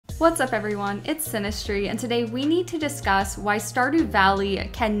What's up everyone, it's Sinistry, and today we need to discuss why Stardew Valley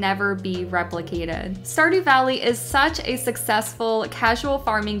can never be replicated. Stardew Valley is such a successful casual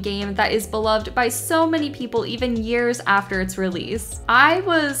farming game that is beloved by so many people even years after its release. I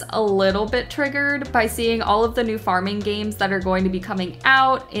was a little bit triggered by seeing all of the new farming games that are going to be coming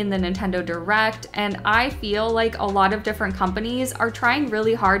out in the Nintendo Direct, and I feel like a lot of different companies are trying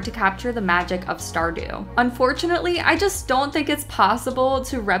really hard to capture the magic of Stardew. Unfortunately, I just don't think it's possible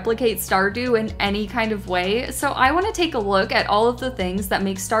to replicate Stardew in any kind of way, so I want to take a look at all of the things that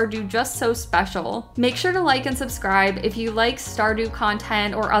make Stardew just so special. Make sure to like and subscribe if you like Stardew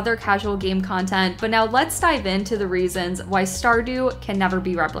content or other casual game content, but now let's dive into the reasons why Stardew can never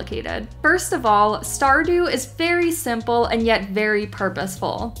be replicated. First of all, Stardew is very simple and yet very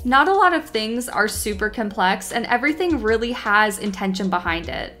purposeful. Not a lot of things are super complex and everything really has intention behind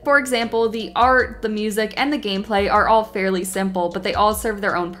it. For example, the art, the music, and the gameplay are all fairly simple, but they all serve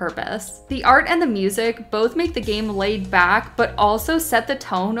their own purpose. The art and the music both make the game laid back, but also set the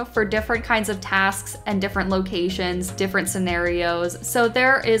tone for different kinds of tasks and different locations, different scenarios, so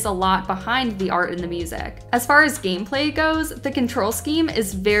there is a lot behind the art and the music. As far as gameplay goes, the control scheme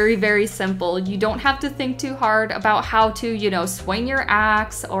is very simple. You don't have to think too hard about how to, swing your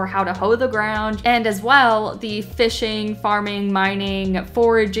axe or how to hoe the ground. And as well, the fishing, farming, mining,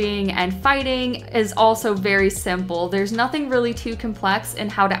 foraging, and fighting is also very simple. There's nothing really too complex in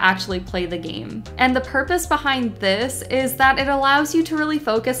how to actually play the game. And the purpose behind this is that it allows you to really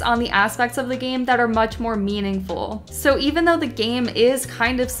focus on the aspects of the game that are much more meaningful. So even though the game is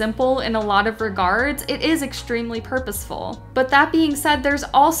kind of simple in a lot of regards, it is extremely purposeful. But that being said, there's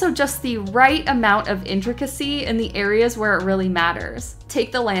also just the right amount of intricacy in the areas where it really matters.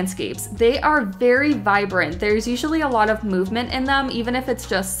 Take the landscapes. They are very vibrant. There's usually a lot of movement in them, even if it's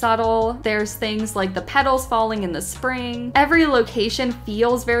just subtle. There's things like the petals falling in the spring. Every location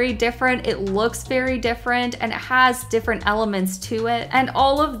feels very different, it looks very different, and it has different elements to it. And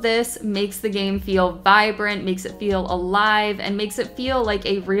all of this makes the game feel vibrant, makes it feel alive, and makes it feel like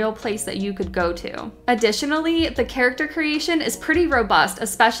a real place that you could go to. Additionally, the character creation is pretty robust,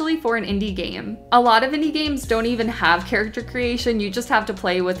 especially for an indie game. A lot of indie games don't even have character creation, you just have to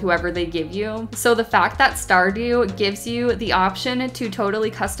play with whoever they give you. So the fact that Stardew gives you the option to totally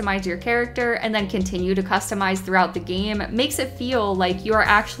customize your character and then continue to customize throughout the game makes it feel like you are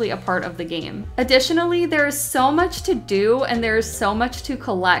actually a part of the game. Additionally, there is so much to do and there is so much to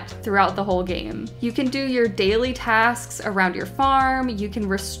collect throughout the whole game. You can do your daily tasks around your farm, you can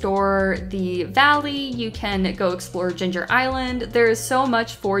restore the valley, you can go explore Ginger Island. There is so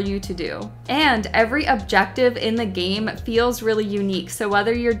much for you to do. And every objective in the game feels really unique. So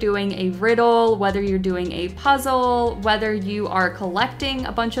whether you're doing a riddle, whether you're doing a puzzle, whether you are collecting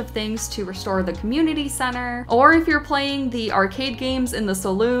a bunch of things to restore the community center, or if you're playing the arcade games in the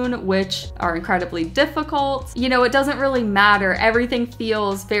saloon, which are incredibly difficult, it doesn't really matter. Everything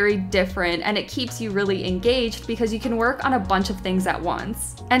feels very different and it keeps you really engaged because you can work on a bunch of things at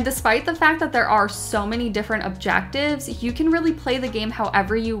once. And despite the fact that there are so many different objectives, you can really play the game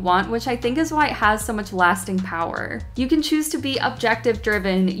however you want, which I think is why it has so much lasting power. You can choose to be objective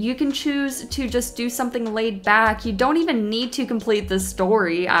driven, you can choose to just do something laid back, you don't even need to complete the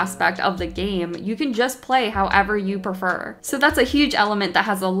story aspect of the game, you can just play however you prefer. So that's a huge element that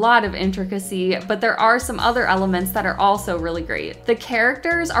has a lot of intricacy, but there are some other elements that are also really great. The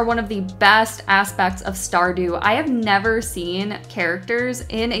characters are one of the best aspects of Stardew. I have never seen characters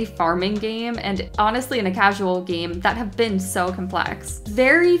in a farming game, and honestly in a casual game, that have been so complex.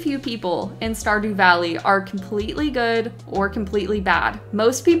 Very few people in Stardew Valley are completely good or completely bad.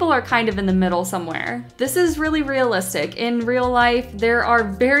 Most people are kind of in the middle somewhere. This is really realistic. In real life, there are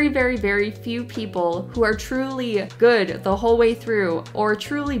very few people who are truly good the whole way through or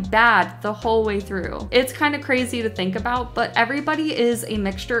truly bad the whole way through. It's kind of crazy to think about, but everybody is a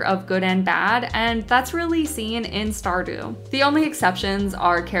mixture of good and bad, and that's really seen in Stardew. The only exceptions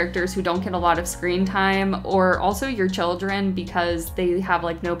are characters who don't get a lot of screen time, or also your children because they have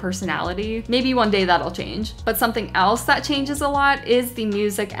like no personality. Maybe one day that'll change. But something else that changes a lot is the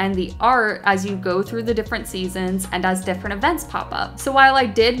music and the art as you go through the different seasons and as different events pop up. So while I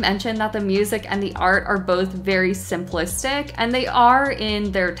did mention that the music and the art are both very simplistic, and they are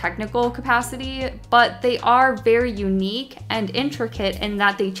in their technical capacity, but they are very unique and intricate in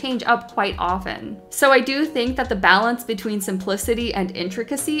that they change up quite often. So I do think that the balance between simplicity and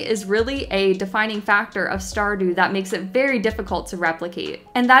intricacy is really a defining factor of Stardew that makes it very difficult to replicate.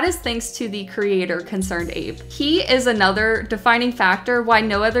 And that is thanks to the creator ConcernedApe. He is another defining defining factor why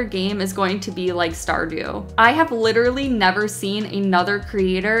no other game is going to be like Stardew. I have literally never seen another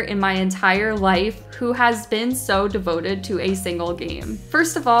creator in my entire life who has been so devoted to a single game.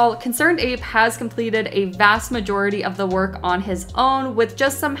 First of all, ConcernedApe has completed a vast majority of the work on his own with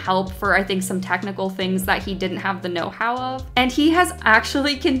just some help for, I think, some technical things that he didn't have the know-how of. And he has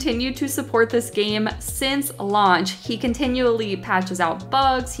actually continued to support this game since launch. He continually patches out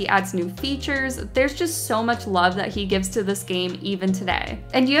bugs, he adds new features. There's just so much love that he gives to this game even today.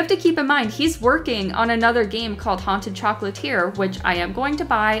 And you have to keep in mind, he's working on another game called Haunted Chocolatier, which I am going to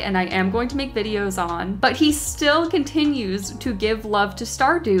buy and I am going to make videos on, but he still continues to give love to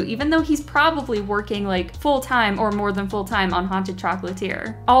Stardew, even though he's probably working like full-time or more than full-time on Haunted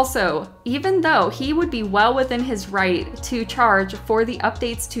Chocolatier. Also, even though he would be well within his right to charge for the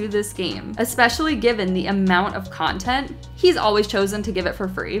updates to this game, especially given the amount of content, he's always chosen to give it for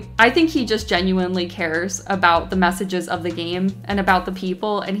free. I think he just genuinely cares about the messages of the game and about the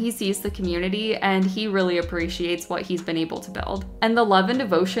people, and he sees the community, and he really appreciates what he's been able to build. And the love and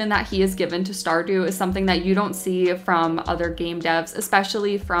devotion that he has given to Stardew is something that you don't see from other game devs,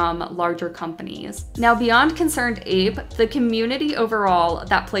 especially from larger companies. Now, beyond ConcernedApe, the community overall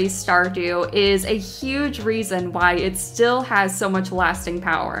that plays Stardew is a huge reason why it still has so much lasting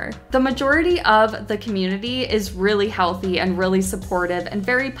power. The majority of the community is really healthy and really supportive and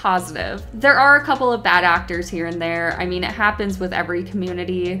very positive. There are a couple of bad actors here and there. I mean, it happens with every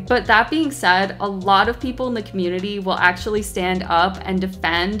community. But that being said, a lot of people in the community will actually stand up and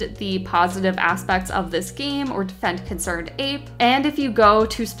defend the positive aspects of this game or defend ConcernedApe. And if you go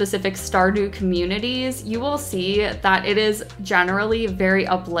to specific Stardew communities, you will see that it is generally very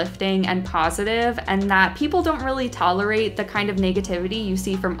uplifting and positive, and that people don't really tolerate the kind of negativity you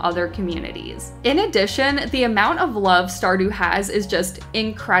see from other communities. In addition, the amount of love Stardew has is just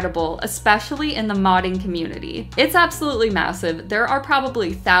incredible, especially in the modding community. It's absolutely massive. There are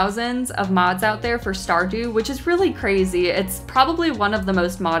probably thousands of mods out there for Stardew, which is really crazy. It's probably one of the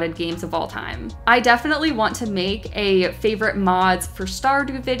most modded games of all time. I definitely want to make a favorite mods for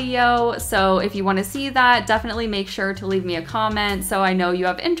Stardew video, so if you want to see that, definitely make sure to leave me a comment so I know you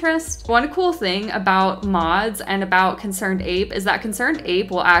have interest. One cool thing about mods and about ConcernedApe is that ConcernedApe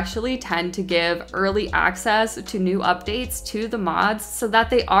will actually tend to give early access to new updates to the mods so that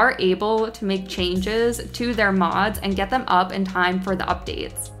they are able to make changes to their mods and get them up in time for the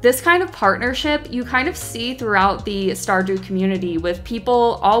updates. This kind of partnership you kind of see throughout the Stardew community, with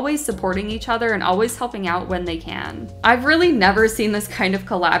people always supporting each other and always helping out when they can. I've really never seen this kind of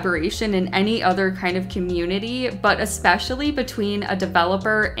collaboration in any other kind of community, but especially between a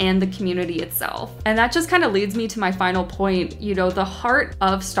developer and the community itself. And that just kind of leads me to my final point. You know, the heart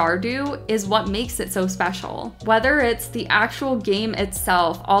of Stardew is what makes it so special. Whether it's the actual game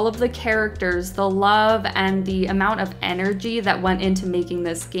itself, all of the characters, the love, and the amount of energy that went into making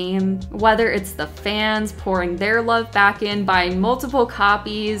this game, whether it's the fans pouring their love back in, buying multiple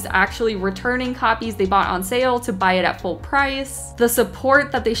copies, actually returning copies they bought on sale to buy it at full price, the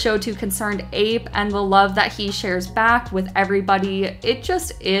support that they show to ConcernedApe, and the love that he shares back with everybody, it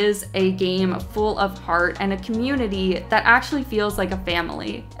just is a game full of heart and a community that actually feels like a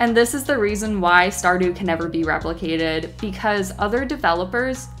family. And this is the reason why Stardew can never be replicated, because other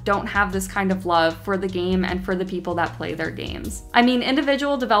developers don't have this kind of love for the game and for the people that play their games. I mean,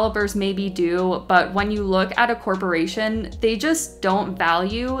 individual developers maybe do, but when you look at a corporation, they just don't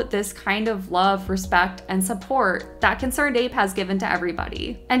value this kind of love, respect, and support that ConcernedApe has given to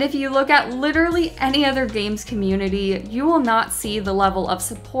everybody. And if you look at literally any other games community, you will not see the level of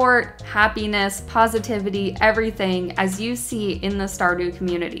support, happiness, positivity, everything as you see in the Stardew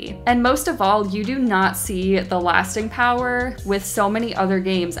community. And most of all, you do not see the lasting power with so many other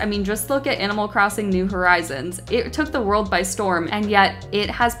games. I mean, just look at Animal Crossing New Horizons. It took the world by storm, and yet it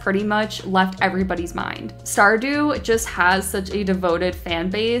has pretty much left everybody's mind. Stardew just has such a devoted fan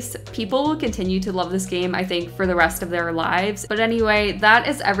base. People will continue to love this game, I think, for the rest of their lives. But anyway, that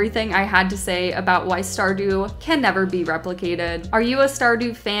is everything I had to say about why Stardew can never be replicated. Are you a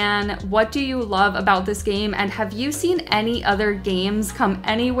Stardew fan? What do you love about this game? And have you seen any other games come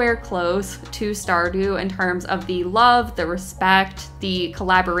anywhere close to Stardew in terms of the love, the respect, the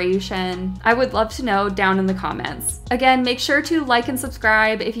collaboration? I would love to know down in the comments. Again, make sure to like and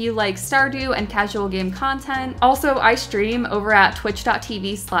subscribe if you like Stardew and casual game content. Also, I stream over at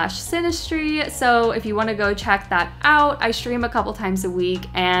twitch.tv/Sinistry, so if you want to go check that out, I stream a couple times a week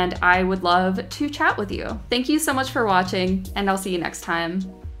and I would love to chat with you. Thank you so much for watching, and I'll see you next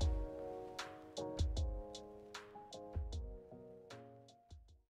time.